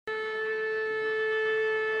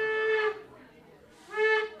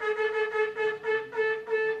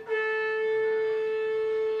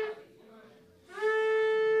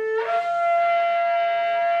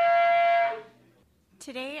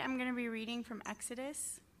from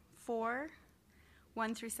Exodus 4,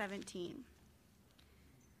 1 through 17.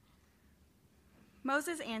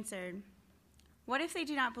 Moses answered, "What if they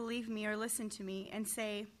do not believe me or listen to me and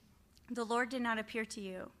say, 'The Lord did not appear to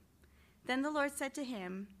you'?" Then the Lord said to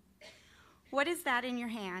him, "What is that in your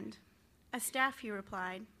hand?" "A staff," he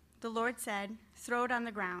replied. The Lord said, "Throw it on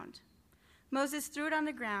the ground." Moses threw it on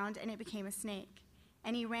the ground, and it became a snake,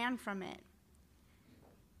 and he ran from it.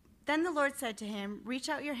 Then the Lord said to him, "Reach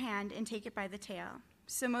out your hand and take it by the tail."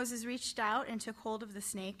 So Moses reached out and took hold of the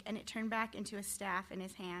snake, and it turned back into a staff in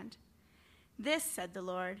his hand. "This," said the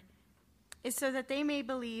Lord, "is so that they may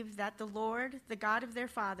believe that the Lord, the God of their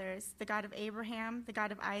fathers, the God of Abraham, the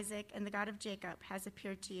God of Isaac, and the God of Jacob, has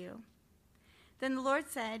appeared to you." Then the Lord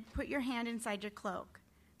said, "Put your hand inside your cloak."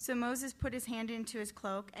 So Moses put his hand into his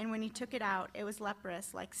cloak, and when he took it out, it was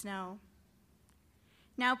leprous like snow.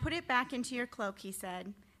 "Now put it back into your cloak," he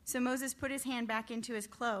said. So Moses put his hand back into his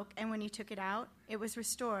cloak, and when he took it out, it was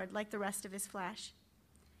restored like the rest of his flesh.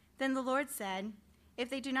 Then the Lord said, "If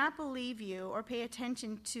they do not believe you or pay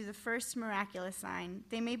attention to the first miraculous sign,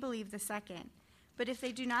 they may believe the second. But if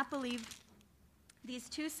they do not believe these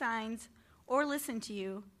two signs or listen to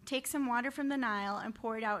you, take some water from the Nile and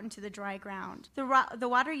pour it out into the dry ground. The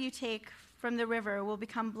water you take from the river will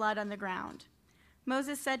become blood on the ground."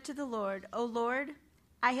 Moses said to the Lord, "O Lord,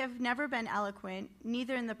 I have never been eloquent,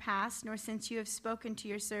 neither in the past nor since you have spoken to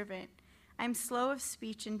your servant. I am slow of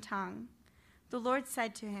speech and tongue." The Lord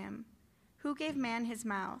said to him, "Who gave man his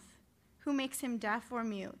mouth? Who makes him deaf or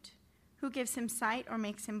mute? Who gives him sight or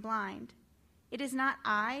makes him blind? It is not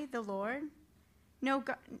I, the Lord?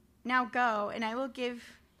 Now go, and I will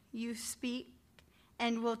give you speak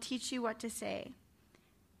and will teach you what to say."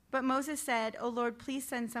 But Moses said, "O Lord, please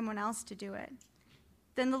send someone else to do it."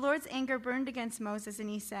 Then the Lord's anger burned against Moses, and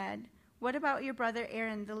he said, "What about your brother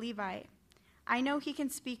Aaron the Levite? I know he can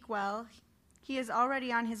speak well. He is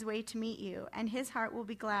already on his way to meet you, and his heart will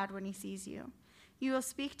be glad when he sees you. You will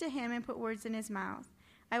speak to him and put words in his mouth.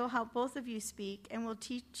 I will help both of you speak and will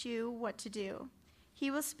teach you what to do.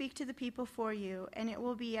 He will speak to the people for you, and it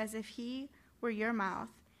will be as if he were your mouth,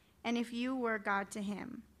 and if you were God to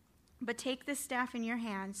him. But take this staff in your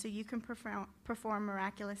hand so you can perform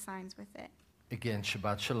miraculous signs with it." Again,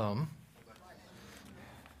 Shabbat Shalom.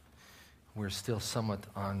 We're still somewhat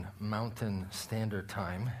on Mountain Standard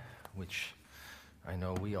Time, which I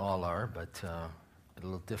know we all are, but a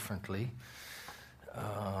little differently.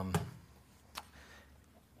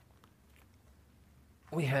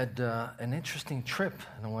 We had an interesting trip,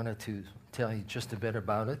 and I wanted to tell you just a bit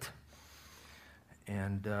about it.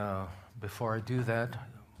 And before I do that, I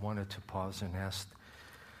wanted to pause and ask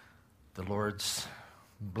the Lord's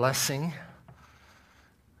blessing,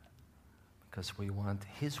 because we want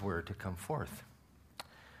His word to come forth.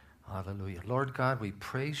 Hallelujah. Lord God, we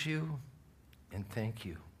praise you and thank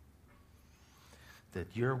you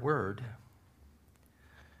that your word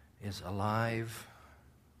is alive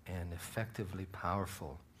and effectively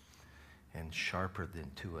powerful and sharper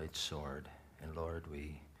than two-edged sword. And Lord,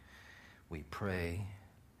 we pray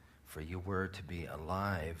for your word to be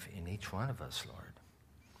alive in each one of us, Lord.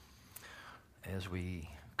 As we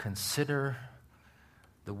consider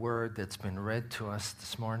the word that's been read to us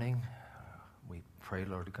this morning, we pray,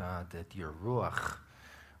 Lord God, that your Ruach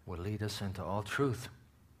will lead us into all truth,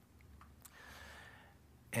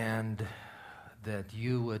 and that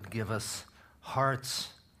you would give us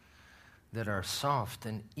hearts that are soft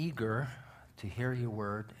and eager to hear your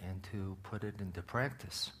word and to put it into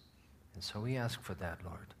practice. And so we ask for that,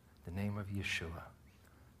 Lord, in the name of Yeshua.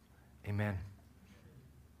 Amen.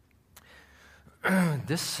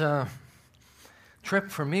 This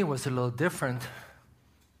trip for me was a little different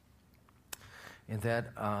in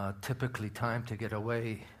that typically time to get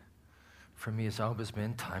away for me has always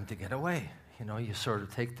been time to get away. You know, you sort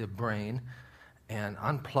of take the brain and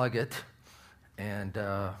unplug it and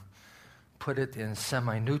put it in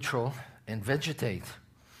semi-neutral and vegetate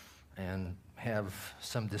and have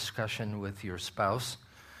some discussion with your spouse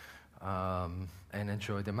and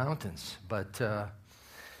enjoy the mountains. But,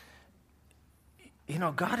 you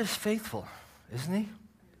know, God is faithful, isn't He?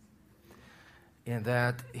 In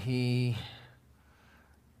that He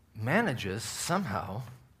manages somehow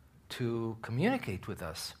to communicate with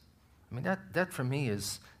us. I mean, that for me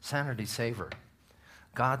is sanity saver.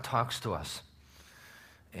 God talks to us.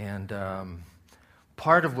 And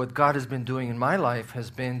part of what God has been doing in my life has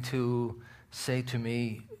been to say to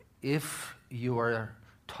me, if you are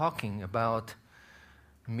talking about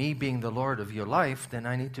me being the Lord of your life, then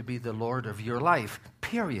I need to be the Lord of your life,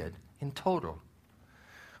 period, in total,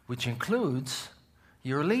 which includes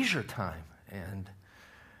your leisure time. And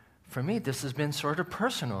for me, this has been sort of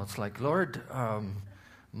personal. It's like, Lord,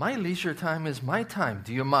 my leisure time is my time.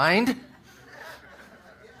 Do you mind?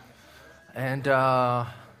 And,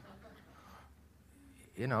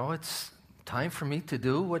 it's time for me to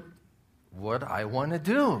do what I want to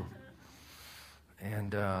do.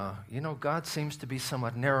 And, God seems to be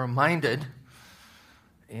somewhat narrow-minded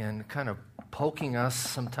and kind of poking us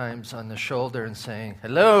sometimes on the shoulder and saying,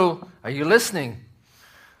 hello, are you listening?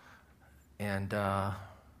 And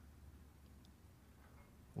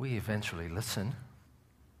we eventually listen.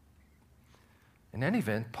 In any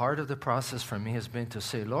event, part of the process for me has been to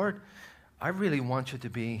say, Lord, I really want you to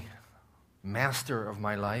be master of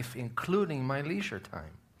my life, including my leisure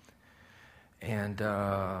time. And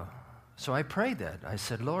so I prayed that. I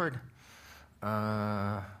said, Lord,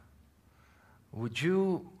 would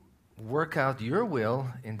you work out your will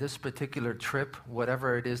in this particular trip,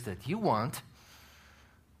 whatever it is that you want,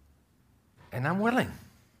 and I'm willing.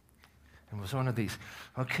 It was one of these,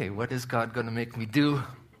 okay, what is God going to make me do?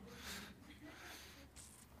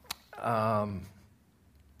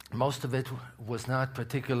 Most of it was not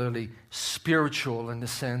particularly spiritual in the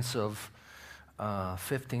sense of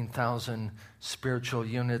 15,000 spiritual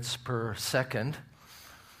units per second.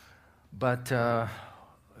 But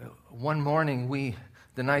one morning,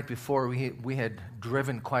 the night before, we had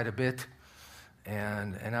driven quite a bit,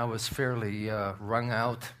 and I was fairly wrung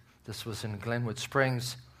out. This was in Glenwood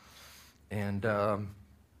Springs, and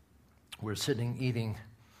we're sitting eating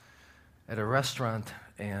at a restaurant,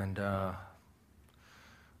 and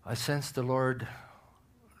I sensed the Lord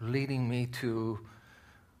leading me to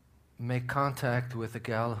make contact with a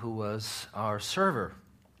gal who was our server.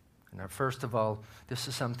 And first of all, this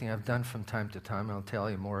is something I've done from time to time. I'll tell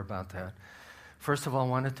you more about that. First of all, I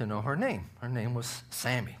wanted to know her name. Her name was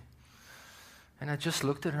Sammy. And I just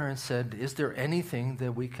looked at her and said, is there anything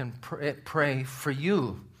that we can pray for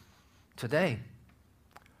you today?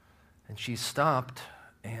 And she stopped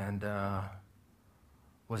and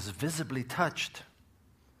was visibly touched.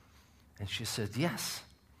 And she said, yes,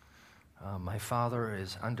 my father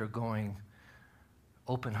is undergoing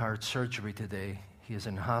open heart surgery today. He is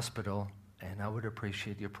in hospital, and I would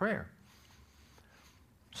appreciate your prayer.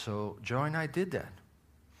 So Joy and I did that.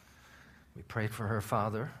 We prayed for her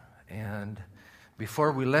father, and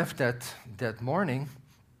before we left that morning,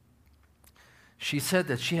 she said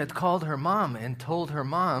that she had called her mom and told her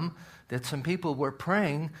mom that some people were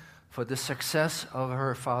praying for the success of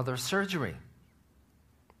her father's surgery.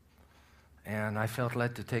 And I felt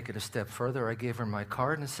led to take it a step further. I gave her my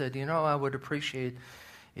card and said, I would appreciate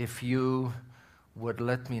if you would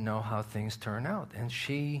let me know how things turn out. And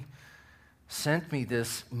she sent me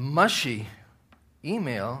this mushy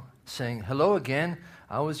email saying, hello again,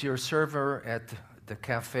 I was your server at the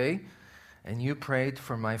cafe, and you prayed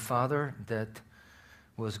for my father that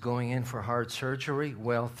was going in for heart surgery.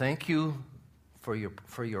 Well, thank you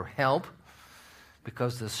for your help,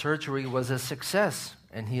 because the surgery was a success,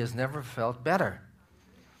 and he has never felt better.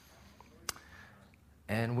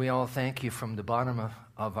 And we all thank you from the bottom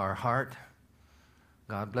of our heart.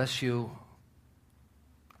 God bless you.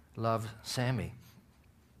 Love, Sammy.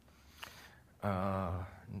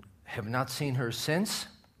 Have not seen her since.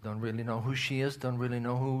 Don't really know who she is. Don't really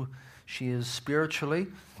know who she is spiritually.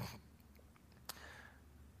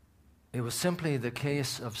 It was simply the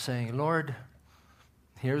case of saying, Lord,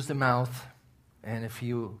 here's the mouth, and if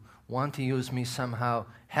you want to use me somehow,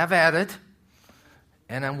 have at it,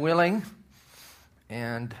 and I'm willing,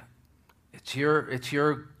 and it's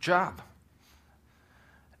your job.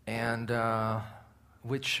 And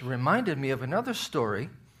which reminded me of another story.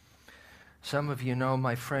 Some of you know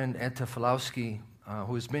my friend Ed Tefilowski,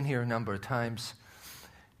 who has been here a number of times.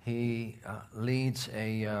 He leads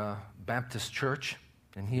a Baptist church,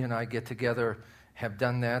 and he and I get together, have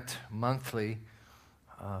done that monthly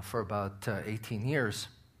for about 18 years.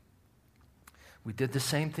 We did the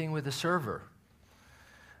same thing with the server.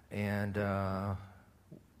 And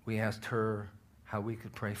we asked her how we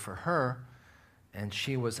could pray for her, and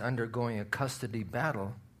she was undergoing a custody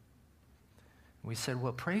battle. We said,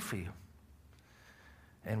 well, pray for you.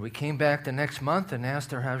 And we came back the next month and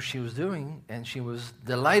asked her how she was doing, and she was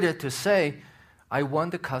delighted to say, I won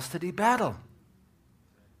the custody battle.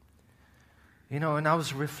 And I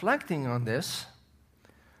was reflecting on this.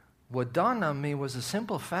 What dawned on me was a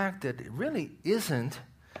simple fact that it really isn't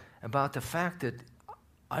about the fact that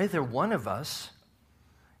either one of us,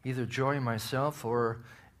 either Joy and myself or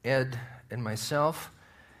Ed and myself,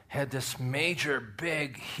 had this major,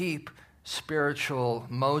 big, heap spiritual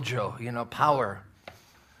mojo, power.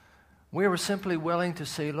 We were simply willing to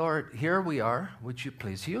say, Lord, here we are, would you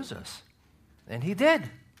please use us? And he did.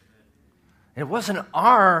 It wasn't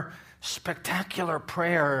our spectacular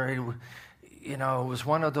prayer. It was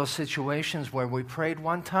one of those situations where we prayed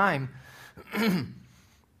one time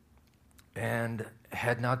and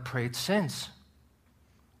had not prayed since.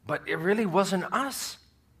 But it really wasn't us.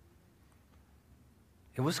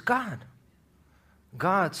 It was God.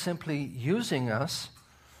 God simply using us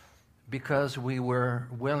because we were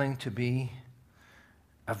willing to be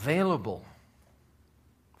available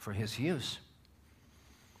for His use.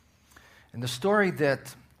 And the story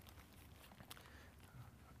that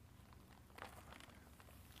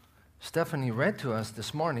Stephanie read to us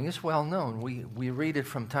this morning is well known. We read it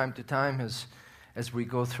from time to time as we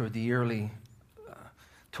go through the yearly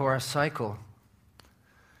Torah cycle.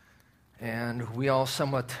 And we all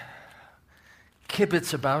somewhat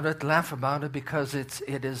kibitz about it, laugh about it, because it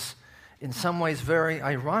is in some ways very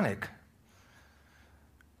ironic.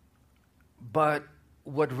 But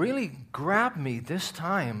what really grabbed me this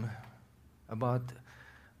time about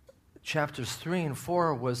chapters 3 and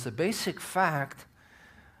 4 was the basic fact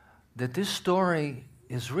that this story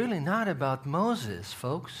is really not about Moses,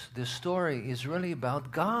 folks. This story is really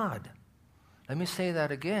about God. Let me say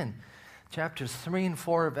that again. Chapters 3 and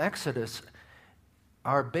 4 of Exodus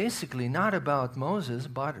are basically not about Moses,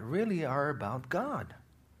 but really are about God.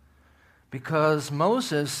 Because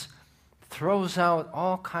Moses throws out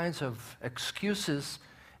all kinds of excuses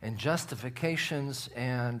and justifications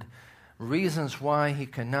and reasons why he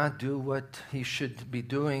cannot do what he should be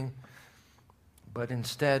doing, but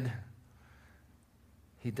instead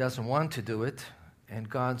he doesn't want to do it, and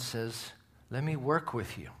God says, let me work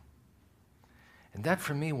with you. And that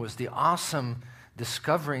for me was the awesome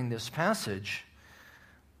discovering this passage,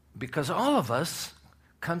 because all of us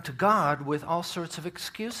come to God with all sorts of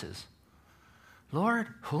excuses. Lord,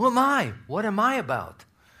 who am I? What am I about?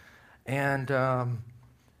 And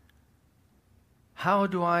how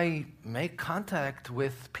do I make contact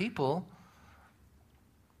with people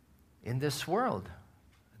in this world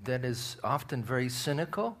that is often very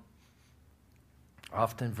cynical,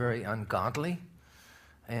 often very ungodly?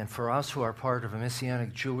 And for us who are part of a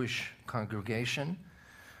Messianic Jewish congregation,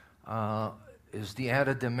 is the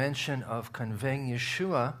added dimension of conveying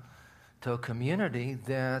Yeshua to a community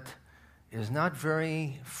that is not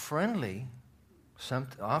very friendly,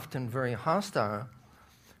 often very hostile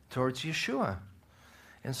towards Yeshua.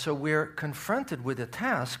 And so we're confronted with a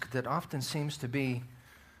task that often seems to be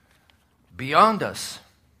beyond us,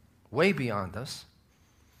 way beyond us.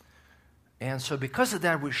 And so because of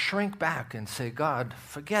that, we shrink back and say, God,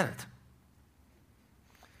 forget it.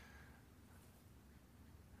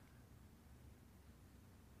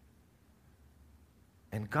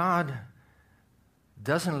 And God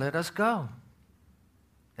doesn't let us go.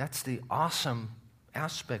 That's the awesome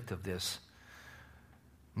aspect of this.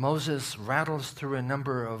 Moses rattles through a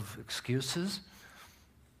number of excuses,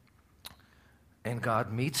 and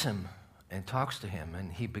God meets him and talks to him.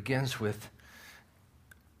 And he begins with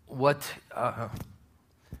what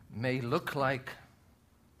may look like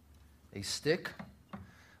a stick,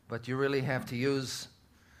 but you really have to use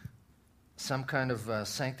some kind of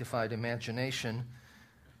sanctified imagination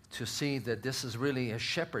to see that this is really a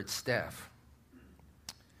shepherd's staff.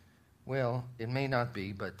 Well, it may not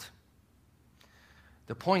be, but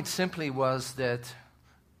the point simply was that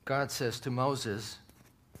God says to Moses,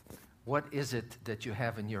 what is it that you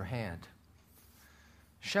have in your hand?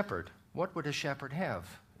 Shepherd. What would a shepherd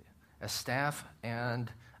have? A staff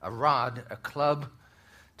and a rod, a club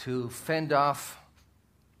to fend off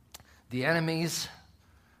the enemies,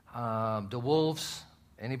 the wolves,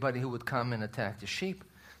 anybody who would come and attack the sheep.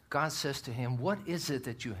 God says to him, what is it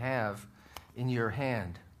that you have in your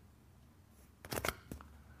hand?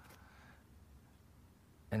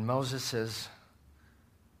 And Moses says,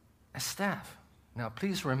 a staff. Now,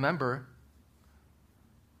 please remember,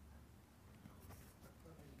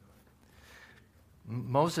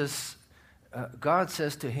 God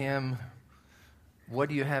says to him, what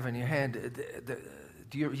do you have in your hand?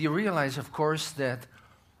 Do you realize, of course, that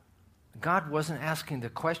God wasn't asking the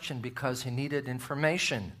question because he needed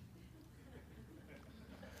information.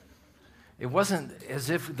 It wasn't as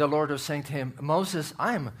if the Lord was saying to him, Moses,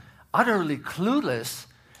 I am utterly clueless,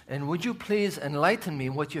 and would you please enlighten me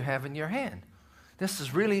what you have in your hand? This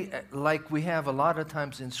is really like we have a lot of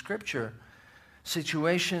times in Scripture,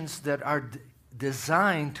 situations that are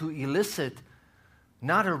designed to elicit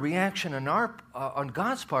not a reaction on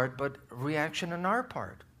God's part, but a reaction on our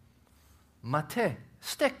part. Mate,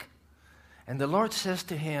 stick. And the Lord says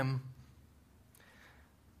to him,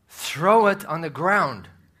 throw it on the ground.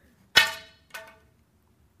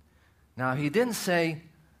 Now, he didn't say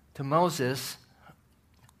to Moses,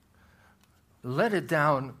 let it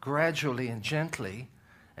down gradually and gently,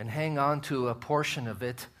 and hang on to a portion of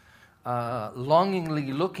it,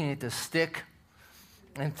 longingly looking at the stick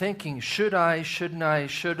and thinking, should I, shouldn't I,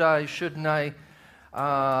 shouldn't I?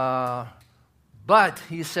 But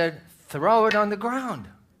he said, throw it on the ground.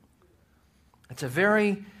 It's a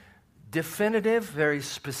very definitive, very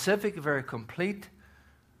specific, very complete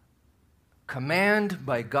command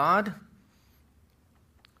by God.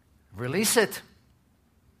 Release it.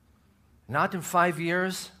 Not in 5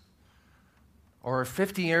 years or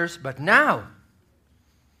 50 years, but now.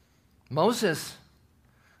 Moses,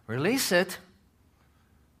 release it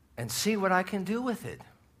and see what I can do with it.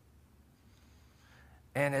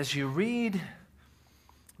 And as you read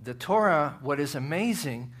the Torah, what is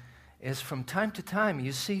amazing is from time to time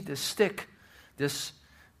you see this stick, this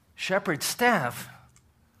shepherd's staff,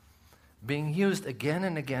 being used again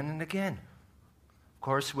and again and again. Of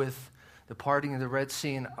course, with the parting of the Red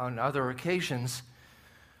Sea and on other occasions,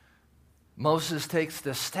 Moses takes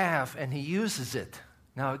the staff and he uses it.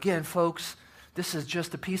 Now again, folks, this is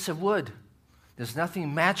just a piece of wood. There's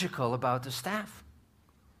nothing magical about the staff.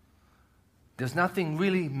 There's nothing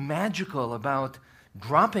really magical about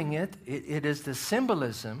dropping it. It is the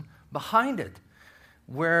symbolism behind it,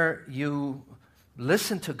 where you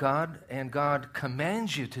listen to God and God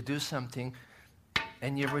commands you to do something,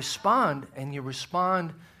 and you respond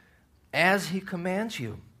as He commands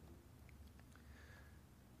you.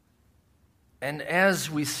 And as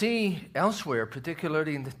we see elsewhere,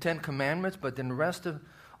 particularly in the Ten Commandments, but in the rest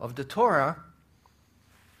of the Torah,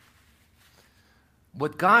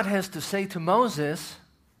 what God has to say to Moses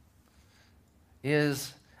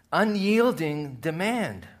is unyielding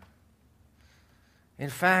demand. In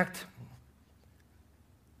fact,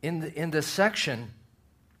 in this section,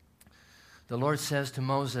 the Lord says to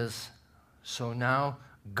Moses, so now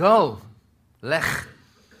go, lech.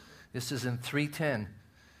 This is in 3:10.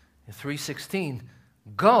 In 3:16,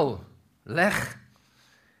 go, lech.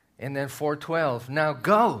 And then 4:12, now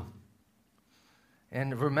go.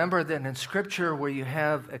 And remember that in Scripture where you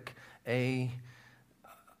have a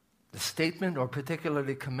statement or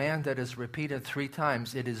particularly command that is repeated 3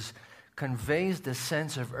 times, it conveys the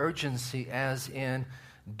sense of urgency as in,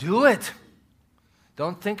 do it.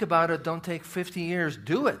 Don't think about it. Don't take 50 years.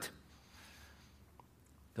 Do it.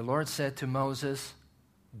 The Lord said to Moses,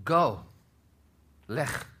 go,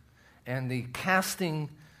 lech. And the casting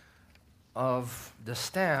of the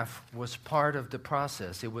staff was part of the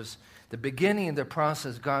process. It was the beginning of the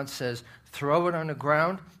process. God says, throw it on the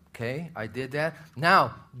ground. Okay, I did that.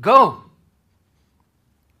 Now, go.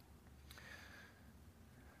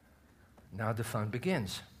 Now the fun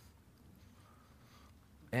begins.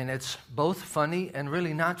 And it's both funny and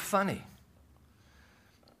really not funny.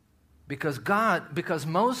 Because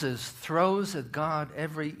Moses throws at God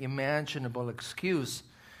every imaginable excuse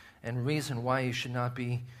and reason why he should not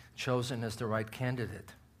be chosen as the right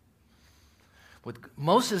candidate. What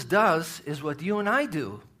Moses does is what you and I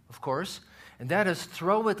do, of course, and that is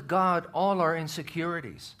throw at God all our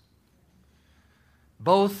insecurities.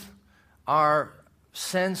 Both our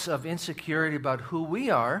sense of insecurity about who we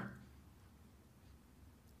are,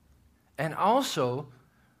 and also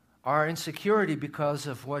our insecurity because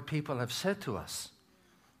of what people have said to us.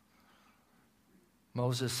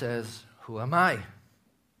 Moses says, who am I?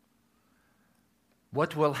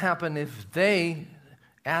 What will happen if they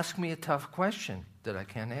ask me a tough question that I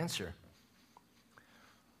can't answer?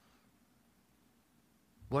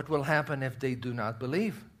 What will happen if they do not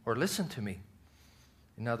believe or listen to me?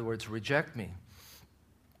 In other words, reject me.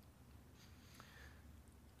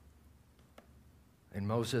 And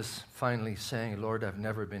Moses finally saying, Lord, I've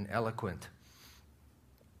never been eloquent.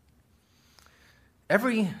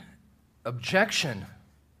 Every objection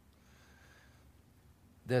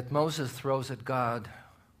that Moses throws at God,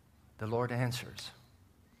 the Lord answers.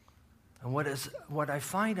 And what I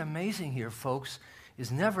find amazing here, folks,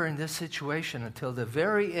 is never in this situation until the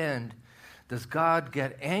very end does God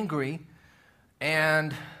get angry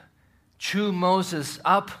and chew Moses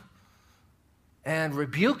up and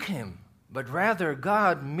rebuke him. But rather,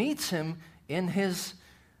 God meets him in his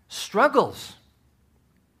struggles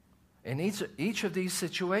in each of these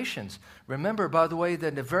situations. Remember, by the way, that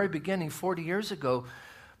in the very beginning, 40 years ago,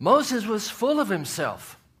 Moses was full of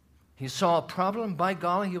himself. He saw a problem, by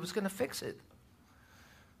golly, he was going to fix it.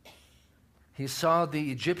 He saw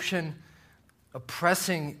the Egyptian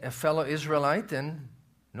oppressing a fellow Israelite, and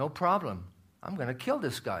no problem. I'm going to kill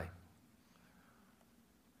this guy.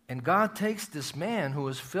 And God takes this man who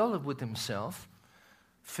is filled with himself,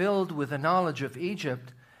 filled with the knowledge of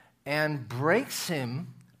Egypt, and breaks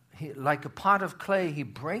him, like a pot of clay, he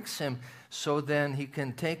breaks him so then he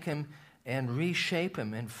can take him and reshape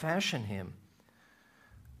him and fashion him.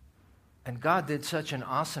 And God did such an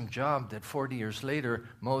awesome job that 40 years later,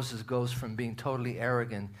 Moses goes from being totally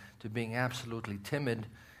arrogant to being absolutely timid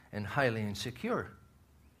and highly insecure.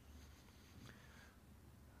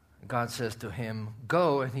 God says to him,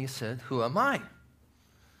 "Go," and he said, "Who am I?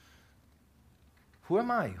 Who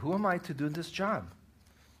am I? Who am I to do this job?"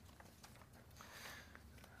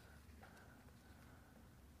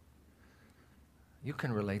 You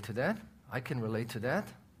can relate to that. I can relate to that.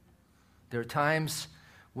 There are times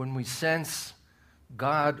when we sense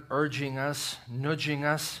God urging us, nudging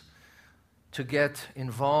us to get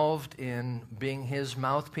involved in being His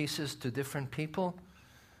mouthpieces to different people,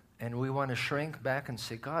 and we want to shrink back and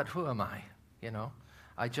say, "God, who am I?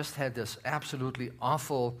 I just had this absolutely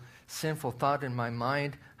awful, sinful thought in my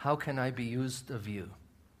mind. How can I be used of you?"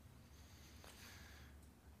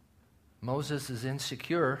 Moses is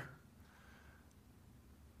insecure,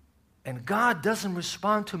 and God doesn't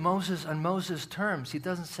respond to Moses on Moses' terms. He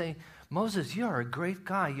doesn't say, "Moses, you're a great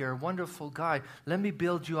guy. You're a wonderful guy. Let me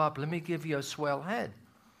build you up. Let me give you a swell head."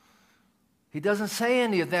 He doesn't say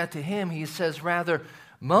any of that to him. He says rather,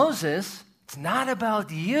 "Moses, it's not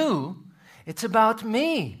about you. It's about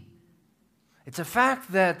me. It's a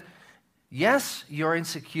fact that, yes, you're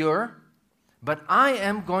insecure, but I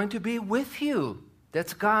am going to be with you."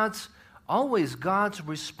 That's always God's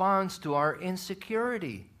response to our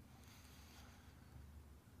insecurity.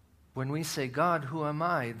 When we say, "God, who am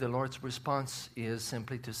I?" the Lord's response is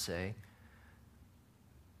simply to say,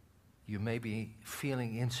 "You may be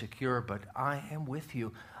feeling insecure, but I am with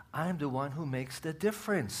you. I am the one who makes the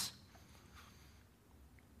difference."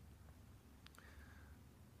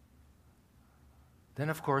 Then,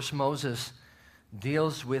 of course, Moses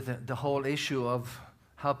deals with the whole issue of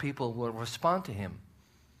how people will respond to him.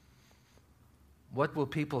 What will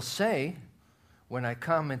people say when I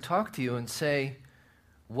come and talk to you and say,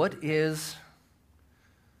 "What is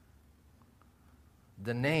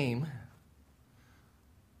the name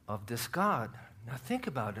of this God?" Now think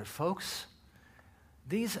about it, folks.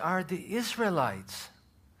 These are the Israelites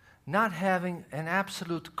not having an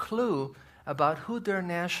absolute clue about who their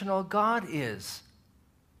national God is.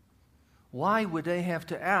 Why would they have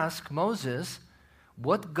to ask Moses,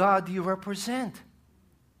 "What God do you represent?"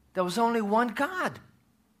 There was only one God.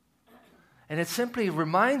 And it simply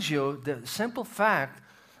reminds you the simple fact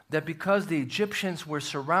that because the Egyptians were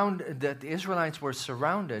surrounded, that the Israelites were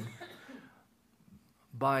surrounded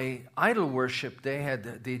by idol worship,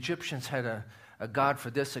 the Egyptians had a god for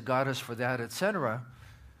this, a goddess for that, etc.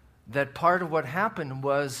 That part of what happened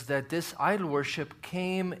was that this idol worship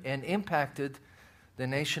came and impacted the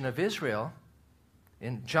nation of Israel.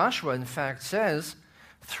 And Joshua, in fact, says,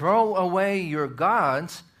 "Throw away your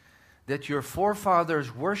gods that your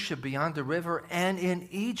forefathers worshiped beyond the river and in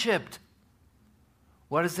Egypt."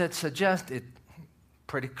 What does that suggest? It's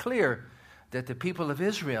pretty clear that the people of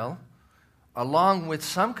Israel, along with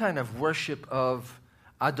some kind of worship of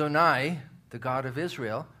Adonai, the God of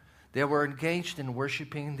Israel, they were engaged in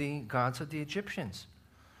worshiping the gods of the Egyptians.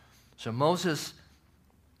 So Moses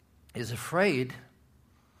is afraid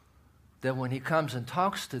that when he comes and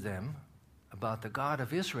talks to them about the God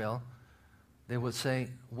of Israel, they would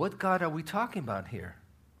say, "What God are we talking about here?"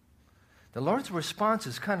 The Lord's response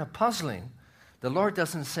is kind of puzzling. The Lord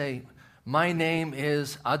doesn't say, "My name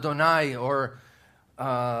is Adonai," or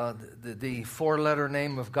the four-letter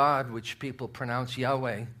name of God, which people pronounce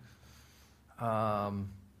Yahweh. And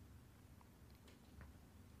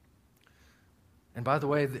by the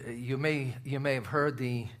way, you may have heard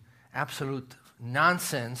the absolute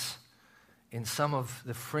nonsense in some of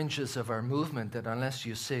the fringes of our movement that unless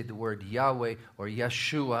you say the word Yahweh or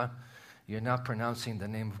Yeshua, you're not pronouncing the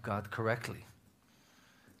name of God correctly.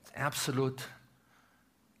 It's absolute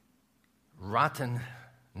rotten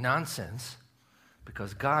nonsense,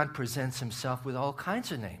 because God presents Himself with all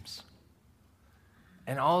kinds of names.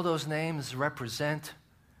 And all those names represent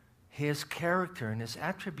His character and His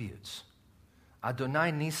attributes.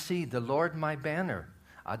 Adonai Nisi, the Lord my banner.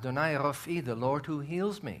 Adonai Rafi, the Lord who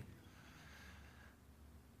heals me.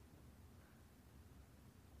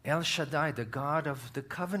 El Shaddai, the God of the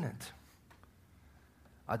covenant.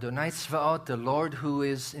 Adonai Tzvaot, the Lord who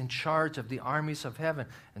is in charge of the armies of heaven,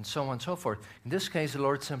 and so on and so forth. In this case, the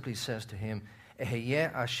Lord simply says to him,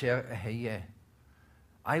 Eheyeh asher eheyeh.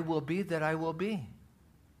 I will be that I will be.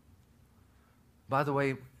 By the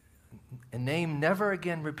way, a name never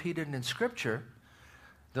again repeated in Scripture.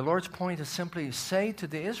 The Lord's point is simply say to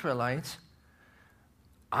the Israelites,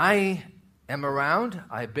 I am around,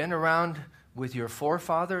 I've been around with your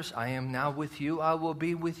forefathers, I am now with you, I will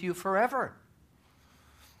be with you forever.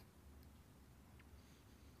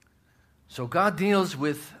 So God deals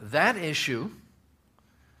with that issue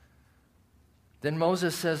Then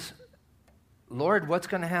Moses says, Lord, what's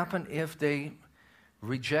going to happen if they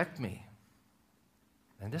reject me?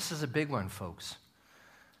 And this is a big one, folks.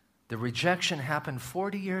 The rejection happened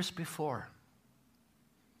 40 years before.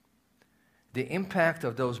 The impact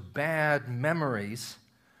of those bad memories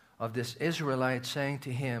of this Israelite saying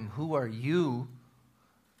to him, who are you?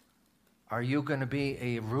 Are you going to be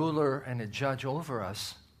a ruler and a judge over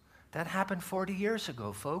us? That happened 40 years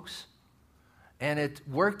ago, folks. And it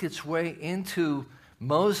worked its way into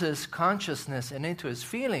Moses' consciousness and into his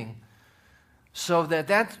feeling, so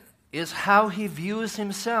that is how he views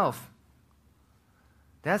himself.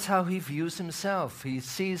 That's how he views himself. He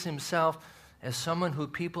sees himself as someone who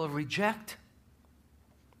people reject.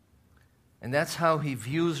 And that's how he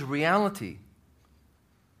views reality.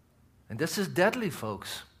 And this is deadly,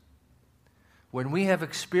 folks. When we have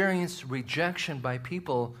experienced rejection by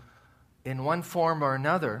people in one form or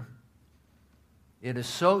another, it is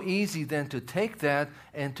so easy then to take that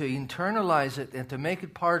and to internalize it and to make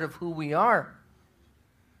it part of who we are.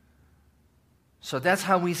 So that's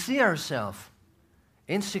how we see ourselves.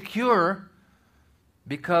 Insecure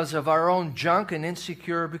because of our own junk and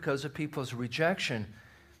insecure because of people's rejection.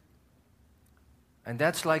 And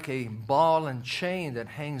that's like a ball and chain that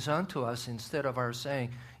hangs onto us instead of our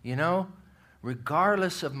saying, you know,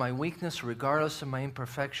 regardless of my weakness, regardless of my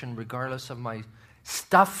imperfection, regardless of my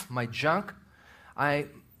stuff, my junk,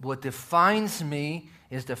 what defines me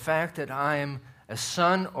is the fact that I am a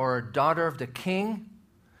son or a daughter of the King,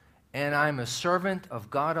 and I'm a servant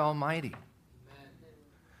of God Almighty. Amen.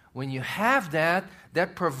 When you have that,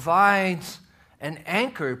 that provides an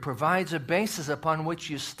anchor, it provides a basis upon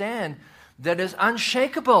which you stand that is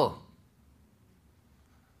unshakable.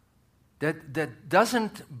 That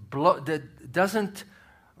doesn't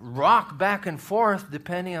rock back and forth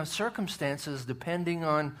depending on circumstances, depending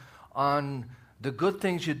on the good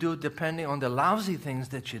things you do, depending on the lousy things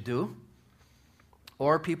that you do,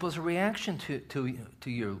 or people's reaction to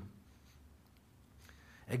you.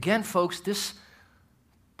 Again, folks, this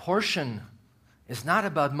portion is not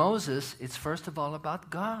about Moses. It's first of all about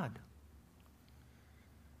God.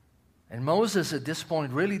 And Moses at this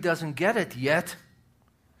point really doesn't get it yet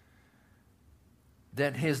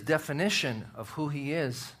that his definition of who he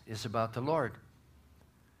is about the Lord.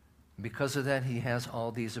 Because of that, he has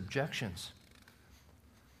all these objections.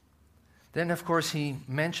 Then, of course, he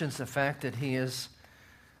mentions the fact that he is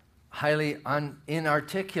highly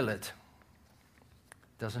inarticulate.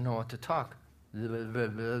 Doesn't know what to talk. Blah, blah,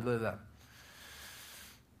 blah, blah, blah.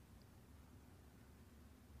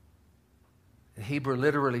 The Hebrew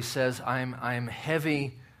literally says, I'm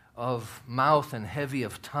heavy of mouth and heavy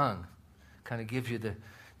of tongue. Kind of gives you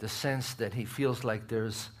the sense that he feels like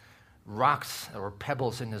there's rocks or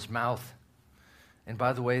pebbles in his mouth. And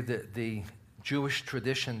by the way, the Jewish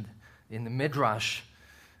tradition in the Midrash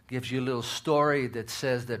gives you a little story that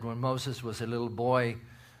says that when Moses was a little boy,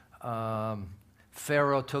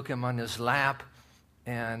 Pharaoh took him on his lap,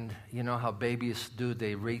 and you know how babies do,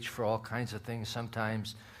 they reach for all kinds of things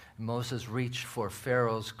sometimes. Moses reached for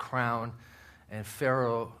Pharaoh's crown, and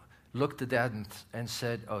Pharaoh looked at that and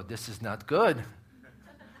said, oh, this is not good.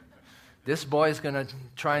 This boy is going to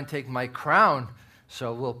try and take my crown,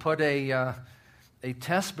 so we'll put a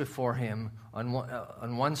test before him.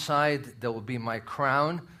 On one side, there will be my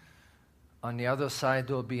crown. On the other side,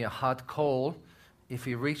 there will be a hot coal. If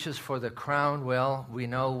he reaches for the crown, well, we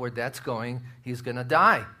know where that's going. He's going to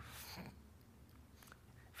die.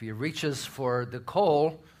 If he reaches for the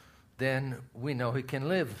coal, then we know he can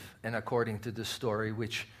live. And according to this story,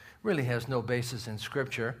 which really has no basis in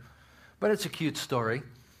Scripture, but it's a cute story,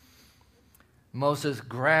 Moses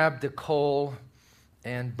grabbed the coal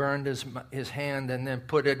and burned his hand and then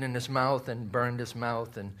put it in his mouth and burned his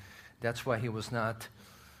mouth, and that's why he was not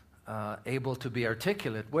able to be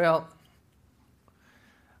articulate. Well,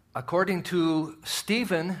 according to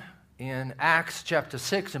Stephen in Acts chapter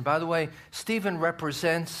 6, and by the way, Stephen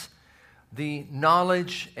represents the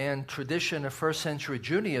knowledge and tradition of first century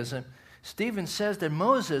Judaism. Stephen says that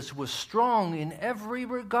Moses was strong in every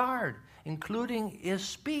regard, including his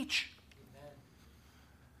speech. Amen.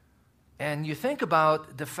 And you think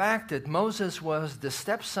about the fact that Moses was the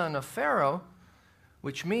stepson of Pharaoh,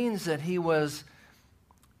 which means that he was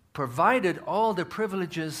provided all the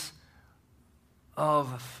privileges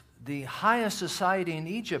of the highest society in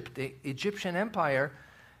Egypt, the Egyptian Empire,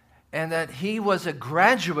 and that he was a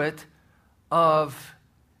graduate of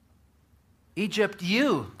Egypt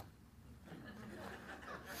U.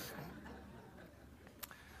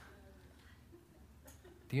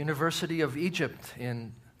 The University of Egypt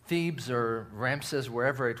in Thebes or Ramses,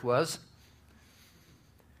 wherever it was.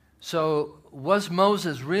 So was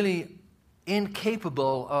Moses really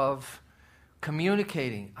incapable of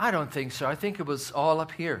communicating? I don't think so. I think it was all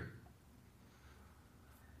up here.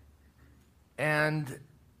 And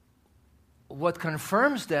what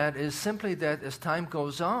confirms that is simply that as time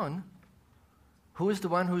goes on, who is the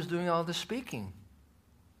one who's doing all the speaking?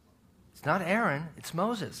 It's not Aaron, it's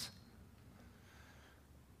Moses.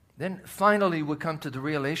 Then finally we come to the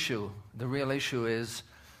real issue. The real issue is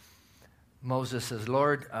Moses says,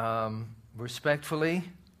 Lord, respectfully,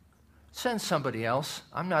 send somebody else.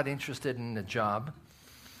 I'm not interested in the job.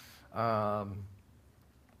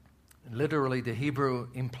 Literally, the Hebrew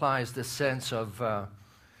implies the sense of,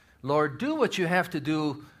 Lord, do what you have to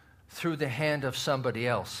do through the hand of somebody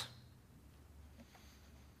else.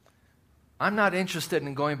 I'm not interested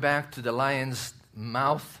in going back to the lion's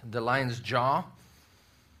mouth, the lion's jaw,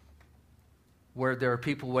 where there are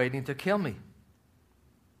people waiting to kill me.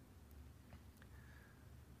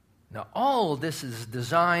 Now, all this is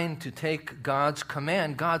designed to take God's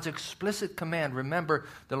command, God's explicit command. Remember,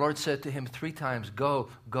 the Lord said to him 3 times, go,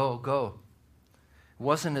 go, go. It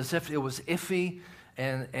wasn't as if it was iffy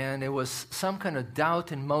and it was some kind of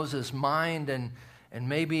doubt in Moses' mind and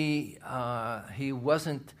maybe he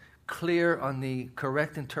wasn't clear on the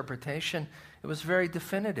correct interpretation. It was very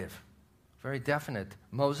definitive, very definite.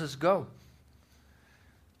 Moses, go.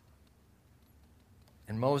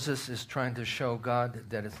 And Moses is trying to show God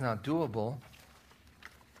that it's not doable.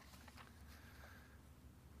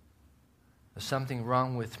 There's something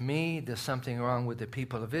wrong with me. There's something wrong with the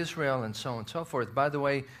people of Israel, and so on and so forth. By the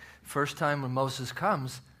way, first time when Moses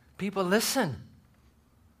comes, people listen.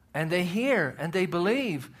 And they hear, and they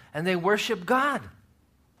believe, and they worship God.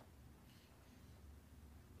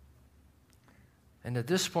 And at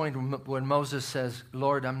this point, when Moses says,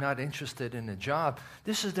 Lord, I'm not interested in a job,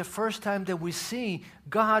 this is the first time that we see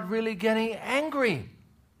God really getting angry.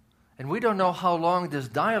 And we don't know how long this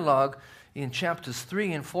dialogue in chapters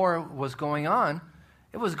 3 and 4 was going on.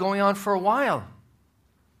 It was going on for a while.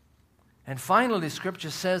 And finally,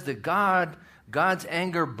 Scripture says that God's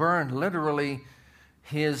anger burned. Literally,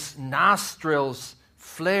 his nostrils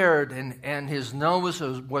flared and his nose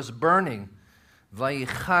was burning.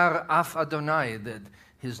 Vayichar af Adonai, that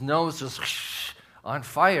his nose was on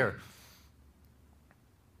fire.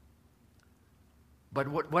 But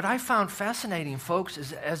what I found fascinating, folks,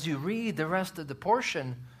 is as you read the rest of the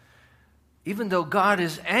portion, even though God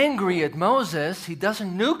is angry at Moses, he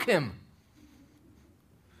doesn't nuke him.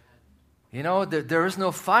 You know, there is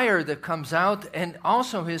no fire that comes out, and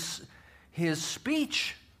also his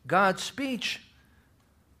speech, God's speech,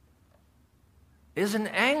 isn't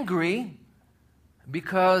angry,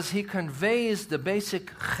 because he conveys the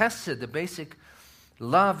basic chesed, the basic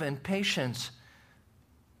love and patience,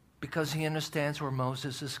 because he understands where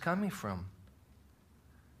Moses is coming from.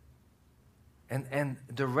 And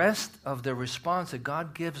the rest of the response that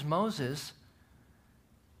God gives Moses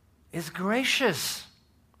is gracious.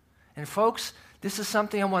 And folks, this is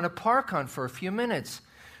something I want to park on for a few minutes.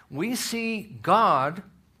 We see God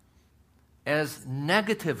as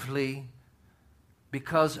negatively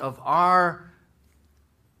because of our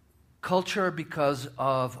culture, because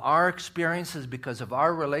of our experiences, because of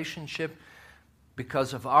our relationship,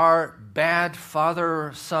 because of our bad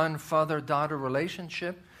father-son, father-daughter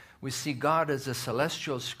relationship. We see God as a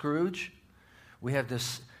celestial Scrooge. We have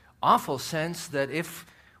this awful sense that if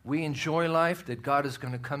we enjoy life, that God is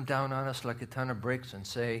going to come down on us like a ton of bricks and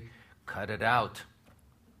say, cut it out.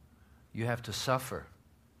 You have to suffer.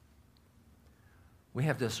 We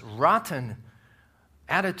have this rotten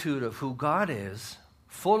attitude of who God is,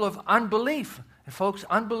 full of unbelief. And folks,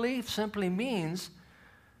 unbelief simply means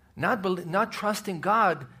not trusting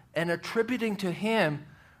God and attributing to Him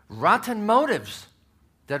rotten motives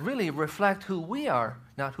that really reflect who we are,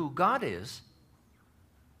 not who God is.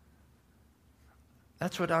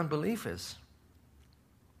 That's what unbelief is.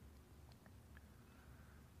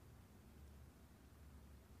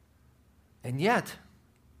 And yet,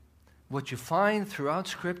 what you find throughout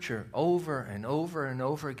Scripture over and over and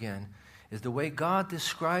over again is the way God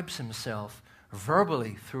describes Himself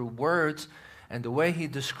verbally through words, and the way He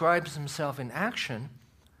describes Himself in action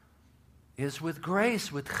is with grace,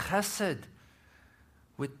 with chesed,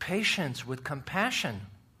 with patience, with compassion.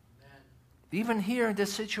 Amen. Even here in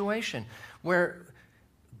this situation where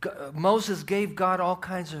Moses gave God all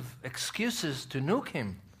kinds of excuses to nuke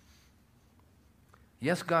him.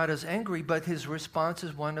 Yes, God is angry, but His response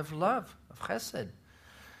is one of love, of chesed.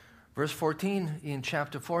 Verse 14 in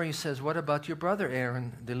chapter 4, he says, what about your brother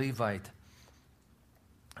Aaron, the Levite?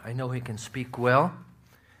 I know he can speak well.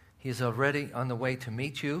 He's already on the way to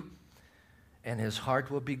meet you, and his heart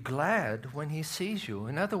will be glad when he sees you.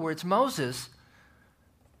 In other words, Moses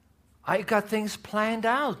I got things planned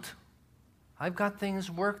out. I've got things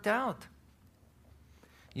worked out.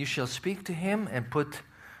 You shall speak to him and put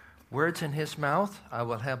words in his mouth. I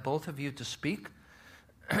will have both of you to speak,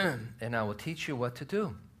 and I will teach you what to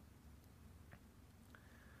do.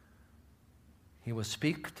 He will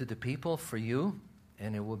speak to the people for you,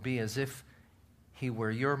 and it will be as if he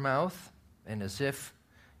were your mouth and as if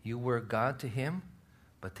you were God to him.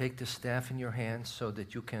 But take the staff in your hands so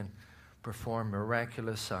that you can perform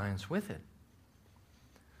miraculous signs with it.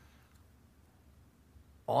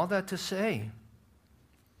 All that to say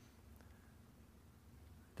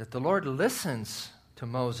that the Lord listens to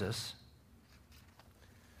Moses,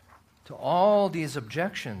 to all these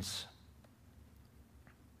objections,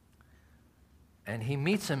 and he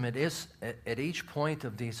meets him at each point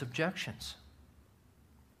of these objections.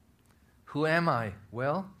 Who am I?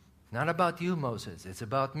 Well, not about you, Moses. It's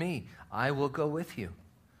about me. I will go with you.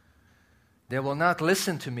 They will not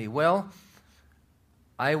listen to me. Well,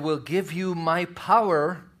 I will give you my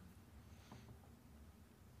power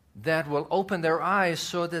that will open their eyes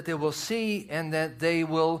so that they will see and that they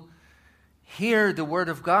will hear the word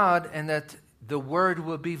of God and that the word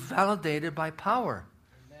will be validated by power.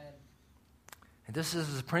 Amen. And this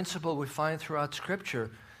is a principle we find throughout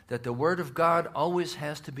Scripture, that the word of God always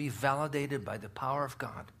has to be validated by the power of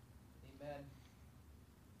God. Amen.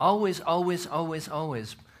 Always, always, always,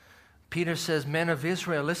 always. Peter says, men of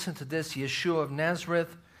Israel, listen to this. Yeshua of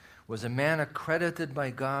Nazareth was a man accredited by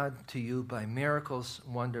God to you by miracles,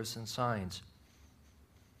 wonders, and signs.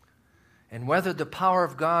 And whether the power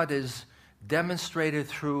of God is demonstrated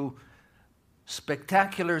through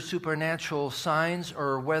spectacular supernatural signs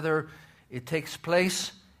or whether it takes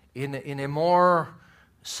place in a more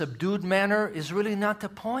subdued manner is really not the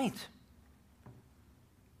point.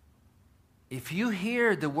 If you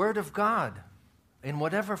hear the word of God in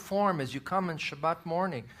whatever form as you come on Shabbat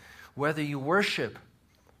morning, whether you worship,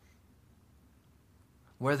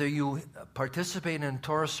 whether you participate in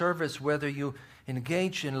Torah service, whether you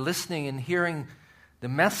engage in listening and hearing the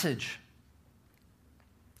message,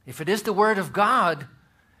 if it is the word of God,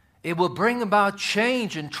 it will bring about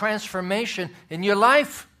change and transformation in your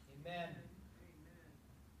life. Amen.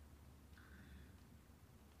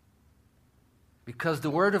 Because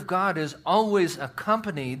the word of God is always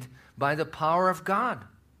accompanied by the power of God.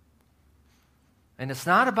 And it's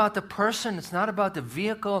not about the person, it's not about the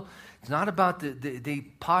vehicle, it's not about the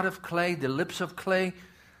pot of clay, the lips of clay.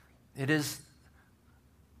 It is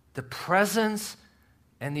the presence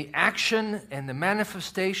and the action and the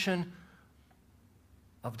manifestation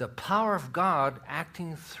of the power of God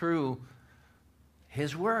acting through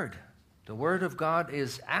His Word. The Word of God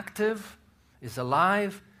is active, is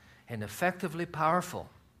alive, and effectively powerful.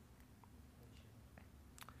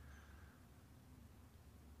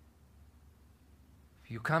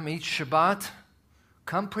 If you come each Shabbat,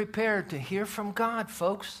 come prepared to hear from God,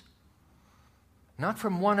 folks. Not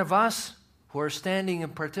from one of us who are standing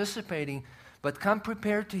and participating, but come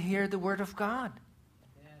prepared to hear the Word of God.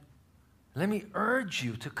 Amen. Let me urge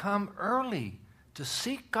you to come early, to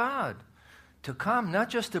seek God, to come not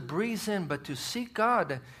just to breeze in, but to seek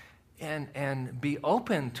God and be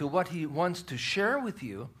open to what He wants to share with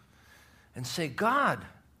you and say, God,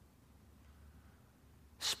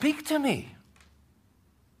 speak to me.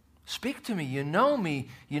 Speak to me. You know me.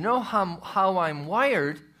 You know how I'm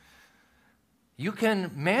wired. You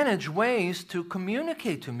can manage ways to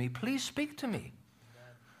communicate to me. Please speak to me.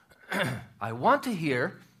 I want to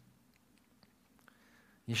hear.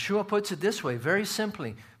 Yeshua puts it this way, very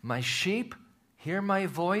simply. My sheep hear my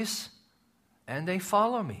voice and they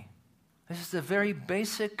follow me. This is a very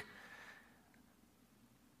basic,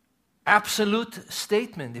 absolute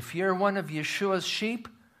statement. If you're one of Yeshua's sheep,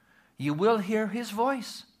 you will hear His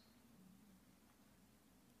voice.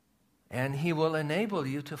 And He will enable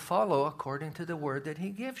you to follow according to the word that He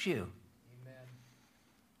gives you. Amen.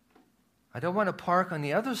 I don't want to park on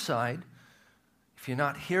the other side. If you're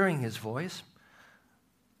not hearing His voice,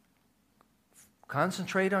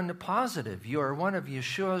 concentrate on the positive. You are one of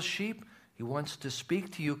Yeshua's sheep. He wants to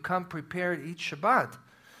speak to you. Come prepared each Shabbat.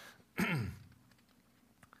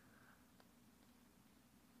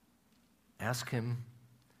 Ask Him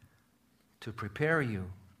to prepare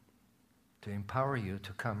you, to empower you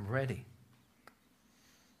to come ready.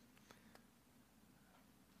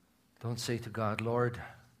 Don't say to God, Lord,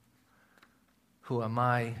 who am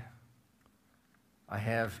I? I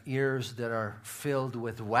have ears that are filled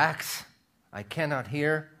with wax. I cannot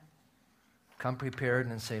hear. Come prepared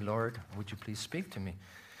and say, Lord, would you please speak to me?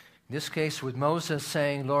 In this case, with Moses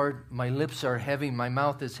saying, Lord, my lips are heavy, my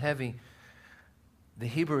mouth is heavy, the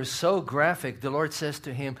Hebrew is so graphic. The Lord says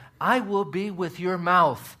to him, I will be with your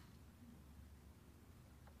mouth.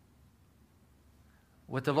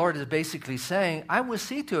 what the Lord is basically saying, I will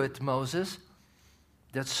see to it, Moses,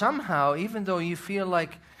 that somehow, even though you feel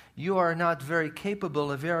like you are not very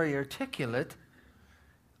capable or very articulate,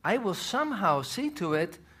 I will somehow see to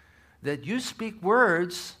it that you speak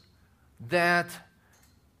words that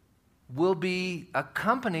will be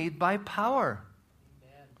accompanied by power.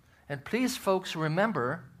 Amen. And please, folks,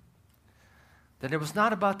 remember that it was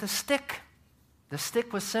not about the stick. The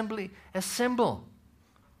stick was simply a symbol.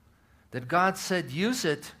 That God said, use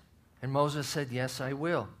it, and Moses said, yes, I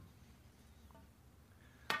will.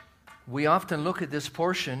 We often look at this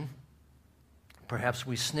portion, perhaps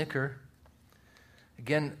we snicker.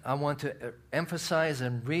 Again, I want to emphasize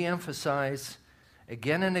and re-emphasize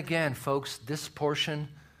again and again, folks, this portion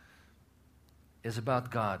is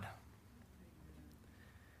about God.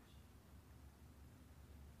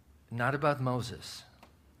 Not about Moses.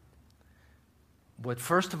 What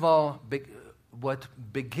first of all, what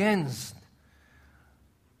begins,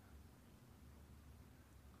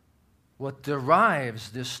 what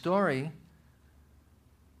derives this story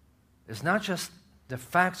is not just the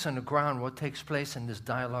facts on the ground, what takes place in this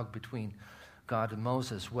dialogue between God and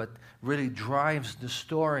Moses. What really drives the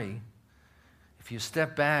story, if you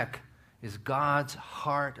step back, is God's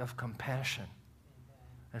heart of compassion.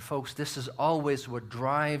 And folks, this is always what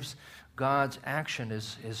drives God's action,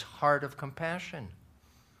 is his heart of compassion.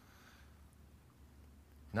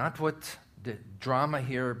 Not what the drama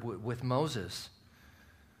here with Moses.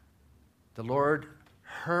 The Lord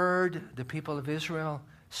heard the people of Israel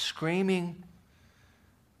screaming,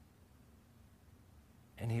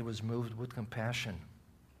 and he was moved with compassion.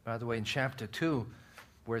 By the way, in chapter 2,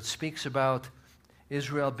 where it speaks about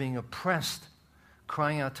Israel being oppressed,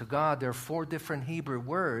 crying out to God, there are 4 different Hebrew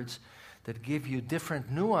words that give you different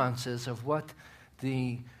nuances of what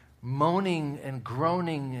the moaning and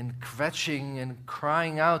groaning and kvetching and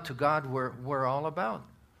crying out to God were all about.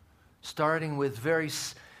 Starting with very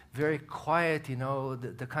quiet,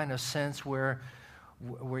 the kind of sense where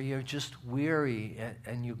you're just weary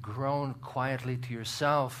and you groan quietly to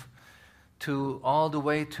yourself, to all the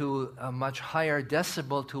way to a much higher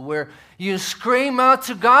decibel, to where you scream out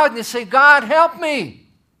to God and you say, God, help me.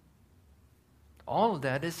 All of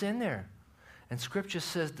that is in there. And Scripture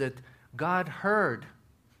says that God heard.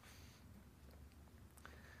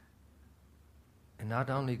 And not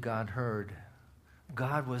only God heard,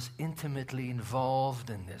 God was intimately involved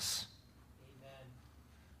in this. Amen.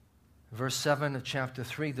 Verse 7 of chapter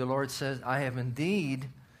 3, the Lord says, I have indeed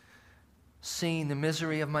seen the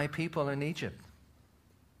misery of my people in Egypt.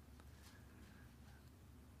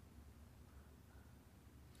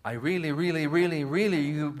 I really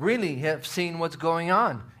have seen what's going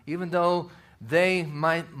on, even though they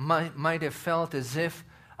might have felt as if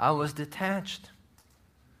I was detached.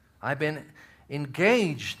 I've been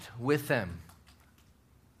engaged with them.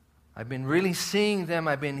 I've been really seeing them.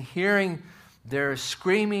 I've been hearing their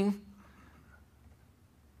screaming.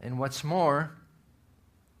 And what's more,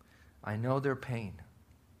 I know their pain.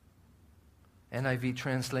 NIV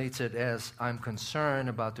translates it as, I'm concerned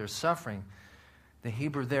about their suffering. The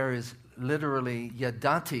Hebrew there is literally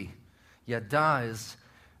yadati. Yada is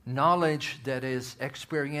knowledge that is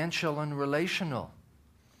experiential and relational.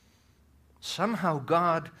 Somehow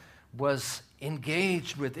God was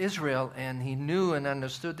engaged with Israel and he knew and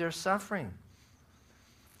understood their suffering.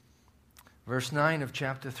 Verse 9 of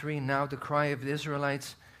chapter 3, now the cry of the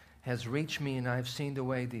Israelites has reached me, and I have seen the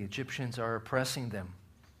way the Egyptians are oppressing them.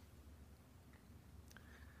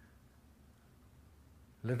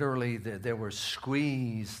 Literally, they were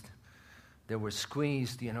squeezed. They were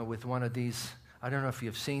squeezed, with one of these, I don't know if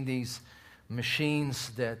you've seen these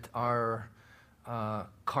machines that are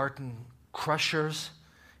carton crushers.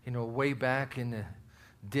 Way back in the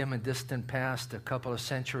dim and distant past, a couple of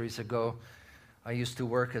centuries ago, I used to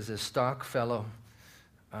work as a stock fellow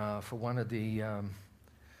for one of the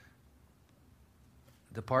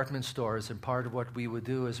department stores, and part of what we would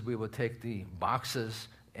do is we would take the boxes,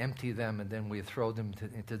 empty them, and then we'd throw them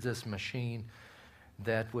into this machine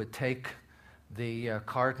that would take the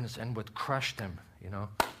cartons and would crush them,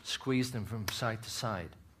 squeeze them from side to side.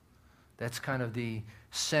 That's kind of the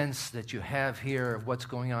sense that you have here of what's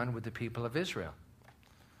going on with the people of Israel.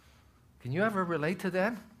 Can you ever relate to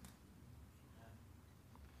that?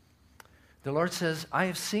 The Lord says, I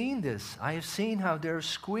have seen this. I have seen how they're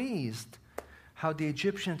squeezed, how the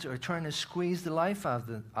Egyptians are trying to squeeze the life out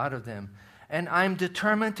of them. And I'm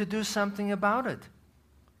determined to do something about it.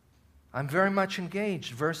 I'm very much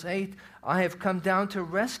engaged. Verse 8, I have come down to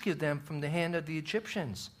rescue them from the hand of the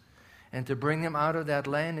Egyptians, and to bring them out of that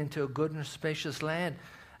land into a good and spacious land,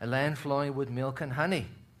 a land flowing with milk and honey.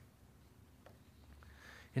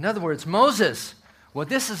 In other words, Moses, What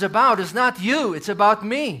this is about is not you, it's about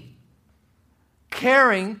me.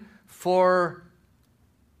 Caring for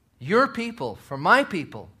your people, for my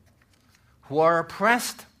people who are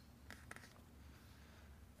oppressed.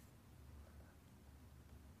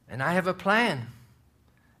 And I have a plan,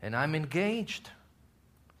 and I'm engaged.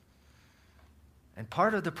 And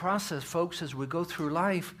part of the process, folks, as we go through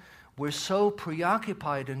life, we're so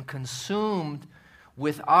preoccupied and consumed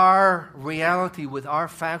with our reality, with our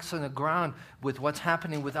facts on the ground, with what's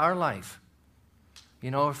happening with our life.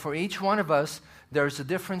 You know, for each one of us, there's a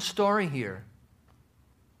different story here.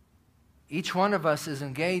 Each one of us is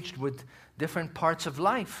engaged with different parts of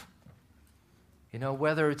life. You know,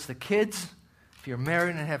 whether it's the kids, if you're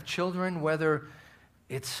married and have children, whether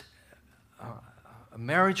it's a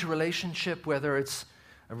marriage relationship, whether it's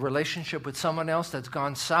a relationship with someone else that's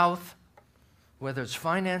gone south, whether it's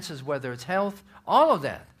finances, whether it's health, all of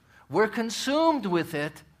that. We're consumed with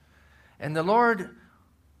it, and the Lord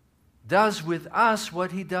does with us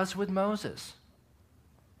what he does with Moses.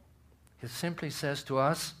 He simply says to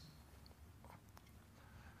us,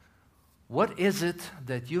 what is it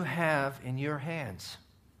that you have in your hands?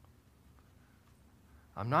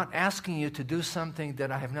 I'm not asking you to do something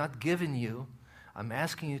that I have not given you. I'm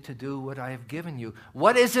asking you to do what I have given you.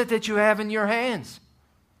 What is it that you have in your hands?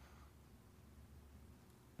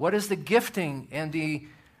 What is the gifting and the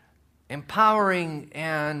empowering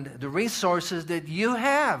and the resources that you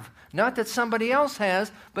have? Not that somebody else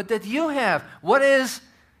has, but that you have. What is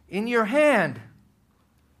in your hand?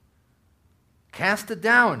 Cast it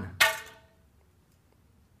down.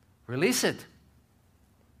 Release it.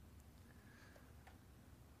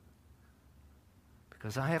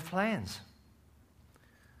 Because I have plans.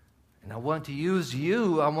 And I want to use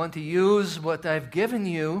you. I want to use what I've given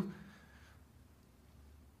you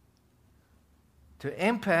to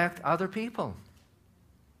impact other people.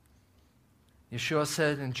 Yeshua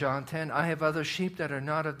said in John 10, I have other sheep that are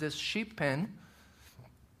not of this sheep pen.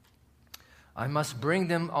 I must bring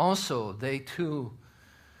them also. They too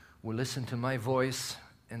will listen to my voice,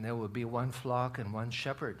 and there will be one flock and one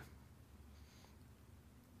shepherd.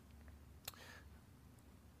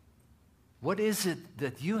 What is it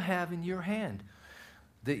that you have in your hand?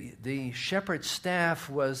 The shepherd's staff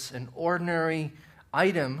was an ordinary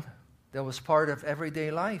item that was part of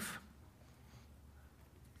everyday life.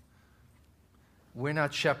 We're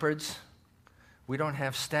not shepherds. We don't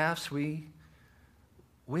have staffs. We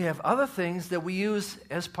have other things that we use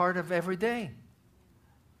as part of every day.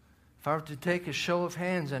 If I were to take a show of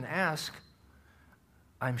hands and ask,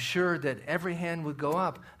 I'm sure that every hand would go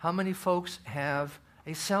up. How many folks have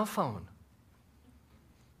a cell phone?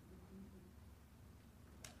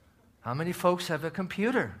 How many folks have a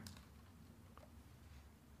computer?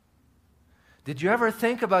 Did you ever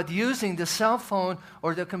think about using the cell phone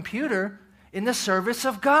or the computer in the service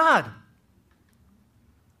of God?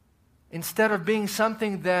 Instead of being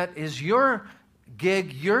something that is your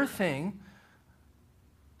gig, your thing,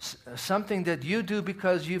 something that you do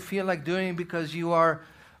because you feel like doing, because you are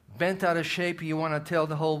bent out of shape, you want to tell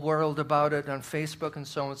the whole world about it on Facebook and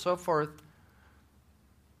so on and so forth.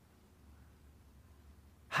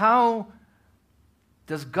 How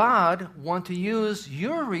does God want to use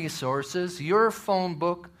your resources, your phone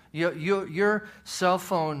book, your cell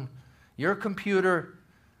phone, your computer,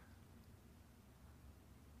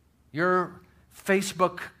 your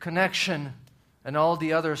Facebook connection, and all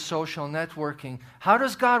the other social networking? How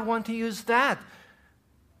does God want to use that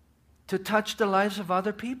to touch the lives of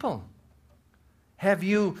other people? Have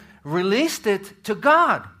you released it to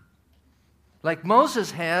God, like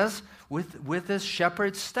Moses has with his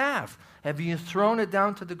shepherd's staff? Have you thrown it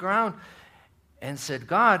down to the ground and said,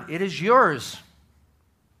 God, it is yours?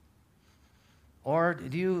 Or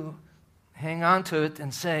did you hang on to it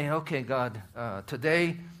and say, okay, God,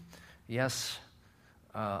 today, yes,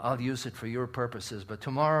 I'll use it for your purposes, but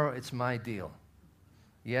tomorrow it's my deal.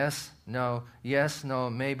 Yes, no,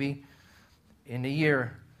 maybe. In a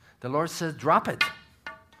year, the Lord says, drop it.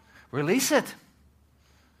 Release it.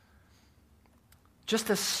 Just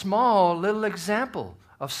a small little example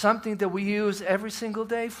of something that we use every single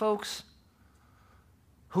day, folks.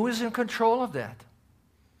 Who is in control of that?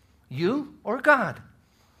 You or God?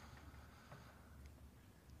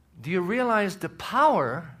 Do you realize the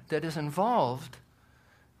power that is involved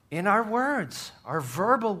in our words, our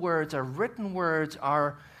verbal words, our written words,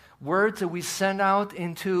 our words that we send out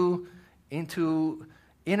into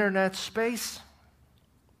internet space?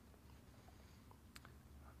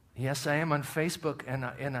 Yes, I am on Facebook,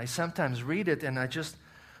 and I sometimes read it, and I just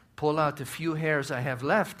pull out the few hairs I have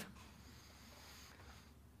left.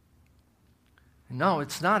 No,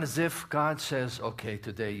 it's not as if God says, okay,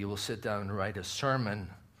 today you will sit down and write a sermon.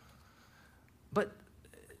 But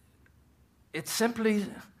it simply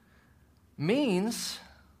means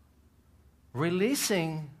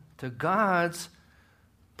releasing to God's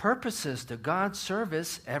purposes, to God's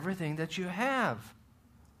service, everything that you have.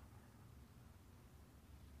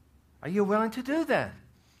 Are you willing to do that?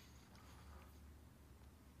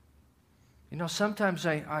 You know, sometimes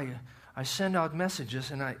I send out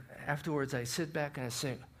messages and afterwards I sit back and I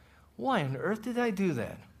say, why on earth did I do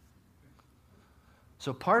that?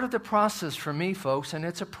 So part of the process for me, folks, and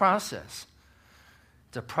it's a process.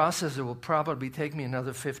 It's a process that will probably take me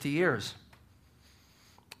another 50 years.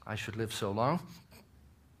 I should live so long.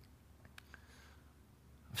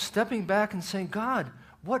 Stepping back and saying, God,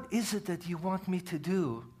 what is it that you want me to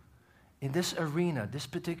do in this arena, this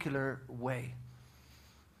particular way?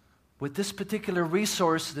 With this particular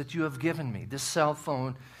resource that you have given me, this cell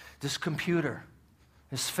phone, this computer,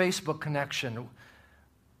 this Facebook connection.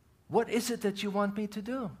 What is it that you want me to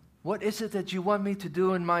do? What is it that you want me to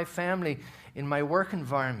do in my family, in my work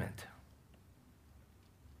environment?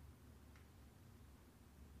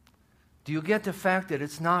 Do you get the fact that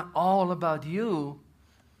it's not all about you,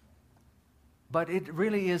 but it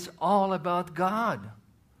really is all about God?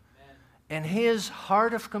 Amen. And His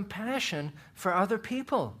heart of compassion for other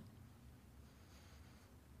people.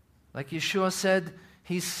 Like Yeshua said,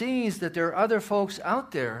 He sees that there are other folks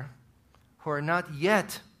out there who are not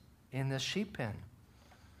yet in the sheep pen.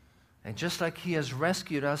 And just like He has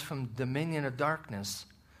rescued us from the dominion of darkness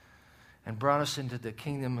and brought us into the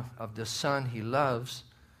kingdom of the Son He loves,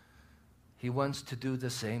 He wants to do the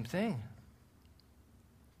same thing.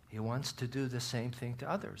 He wants to do the same thing to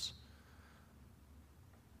others.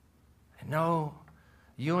 And no,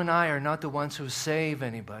 you and I are not the ones who save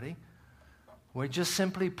anybody. We just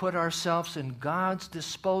simply put ourselves in God's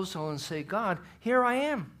disposal and say, God, here I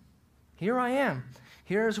am. Here I am.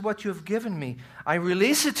 Here's what you've given me. I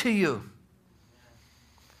release it to you.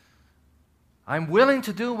 I'm willing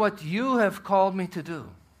to do what you have called me to do.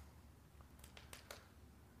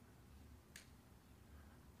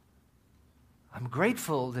 I'm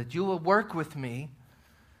grateful that you will work with me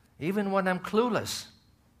even when I'm clueless.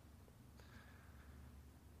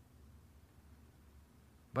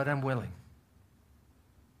 But I'm willing.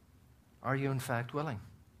 Are you in fact willing?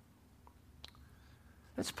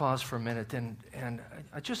 Let's pause for a minute, and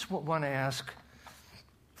I just want to ask,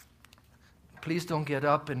 please don't get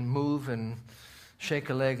up and move and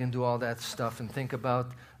shake a leg and do all that stuff and think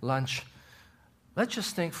about lunch. Let's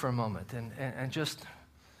just think for a moment and just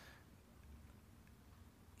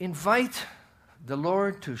invite the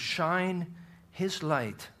Lord to shine His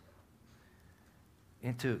light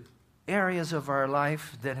into areas of our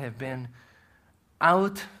life that have been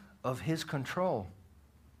out of His control,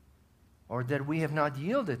 or that we have not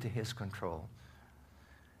yielded to His control.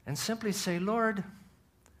 And simply say, Lord,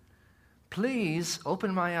 please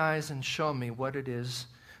open my eyes and show me what it is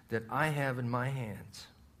that I have in my hands.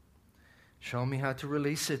 Show me how to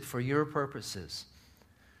release it for your purposes.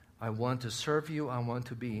 I want to serve you. I want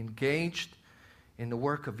to be engaged in the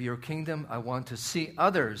work of your kingdom. I want to see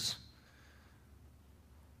others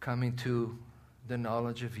coming to the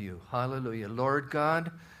knowledge of you. Hallelujah. Lord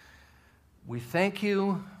God, we thank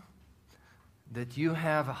you that you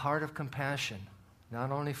have a heart of compassion,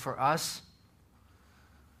 not only for us,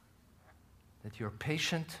 that you're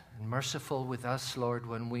patient and merciful with us, Lord,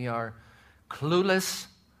 when we are clueless,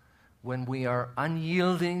 when we are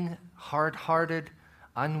unyielding, hard-hearted,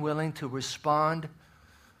 unwilling to respond.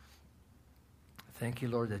 Thank you,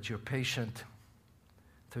 Lord, that you're patient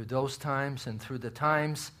through those times and through the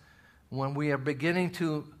times when we are beginning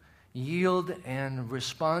to yield and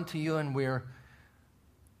respond to you and we're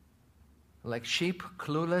like sheep,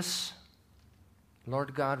 clueless.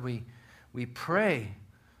 Lord God, we pray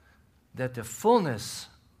that the fullness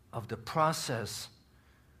of the process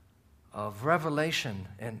of revelation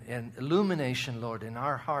and illumination, Lord, in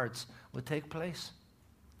our hearts would take place.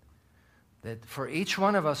 That for each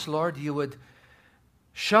one of us, Lord, you would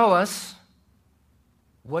show us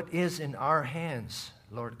what is in our hands,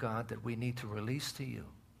 Lord God, that we need to release to you,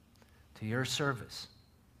 to your service.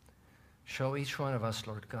 Show each one of us,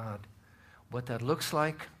 Lord God, what that looks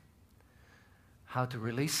like, how to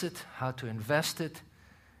release it, how to invest it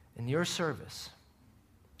in your service,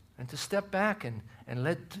 and to step back and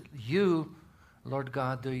let you, Lord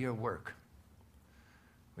God, do your work.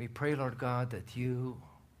 We pray, Lord God, that you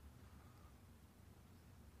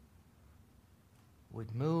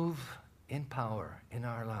would move in power in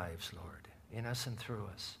our lives, Lord, in us and through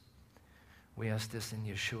us. We ask this in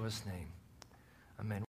Yeshua's name. Amen.